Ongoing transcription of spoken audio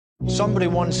Somebody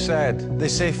once said, they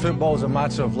say football's a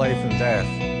matter of life and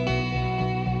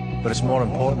death, but it's more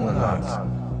important than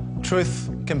that.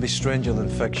 Truth can be stranger than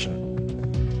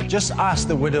fiction. Just ask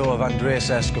the widow of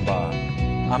Andres Escobar,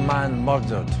 a man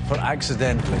murdered for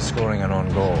accidentally scoring an own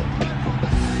goal.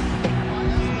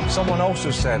 Someone also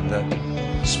said that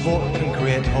sport can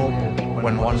create hope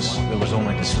when once there was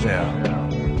only despair.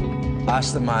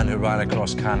 Ask the man who ran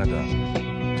across Canada,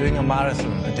 doing a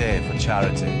marathon a day for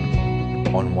charity,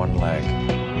 on one leg.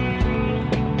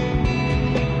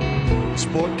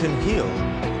 Sport can heal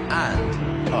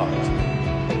and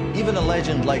hurt. Even a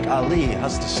legend like Ali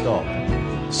has to stop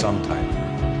sometime.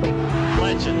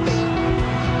 Legends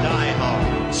die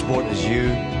hard. Sport is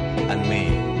you and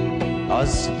me,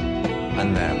 us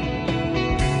and them.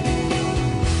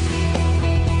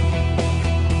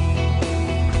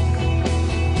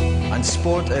 And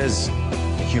sport is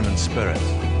the human spirit,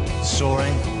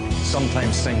 soaring,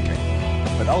 sometimes sinking,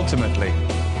 but ultimately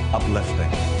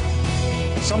uplifting.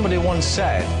 Somebody once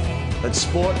said that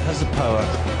sport has the power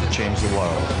to change the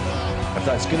world. If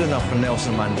that's good enough for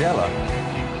Nelson Mandela,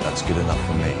 that's good enough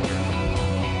for me.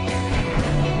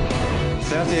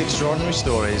 30 extraordinary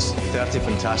stories, 30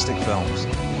 fantastic films.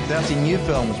 30 new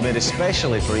films made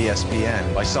especially for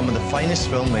ESPN by some of the finest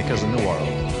filmmakers in the world.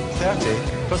 30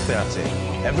 for 30,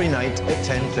 every night at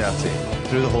 10:30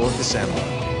 through the whole of December,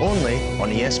 only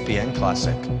on ESPN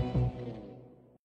Classic.